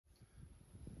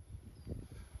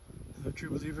Hello,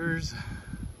 true believers.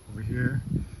 Over here,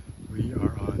 we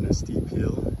are on a steep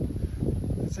hill.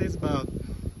 I'd say it's about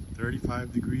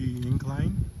 35-degree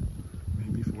incline,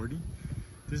 maybe 40.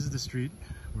 This is the street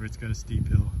where it's got a steep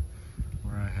hill,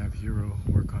 where I have Hero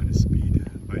work on his speed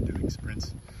by doing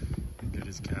sprints and get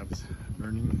his calves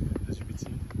burning, as you can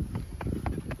see.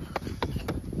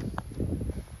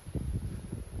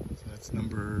 So that's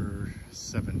number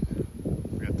 7.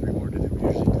 We got 3 more to do. We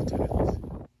usually do 10 of these.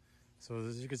 So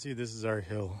as you can see, this is our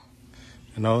hill.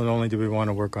 And not only do we want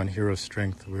to work on Hero's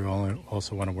strength, we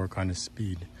also want to work on his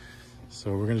speed.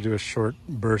 So we're going to do a short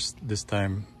burst this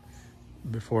time.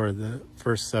 Before, the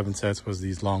first 7 sets was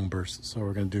these long bursts. So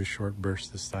we're going to do a short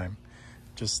burst this time.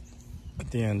 Just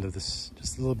at the end of this,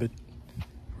 just a little bit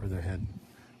further ahead.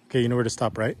 Okay, you know where to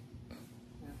stop, right?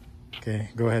 Yeah. Okay,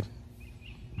 go ahead.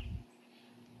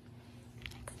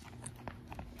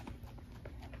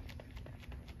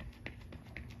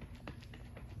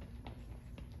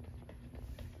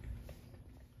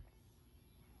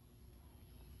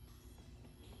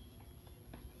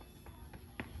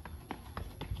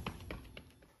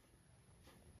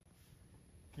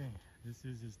 Okay, this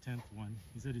is his 10th one.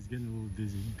 He said he's getting a little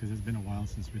dizzy because it's been a while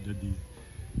since we did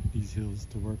these hills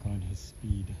to work on his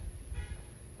speed.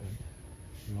 But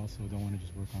we also don't want to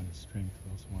just work on his strength,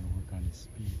 we also want to work on his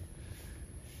speed.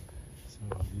 So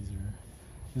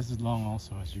this is long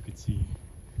also, as you can see.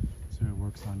 So it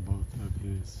works on both of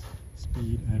his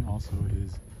speed and also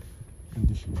his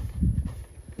conditioning.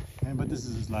 But this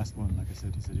is his last one, like I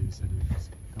said. He said he was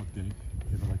getting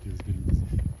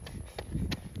dizzy.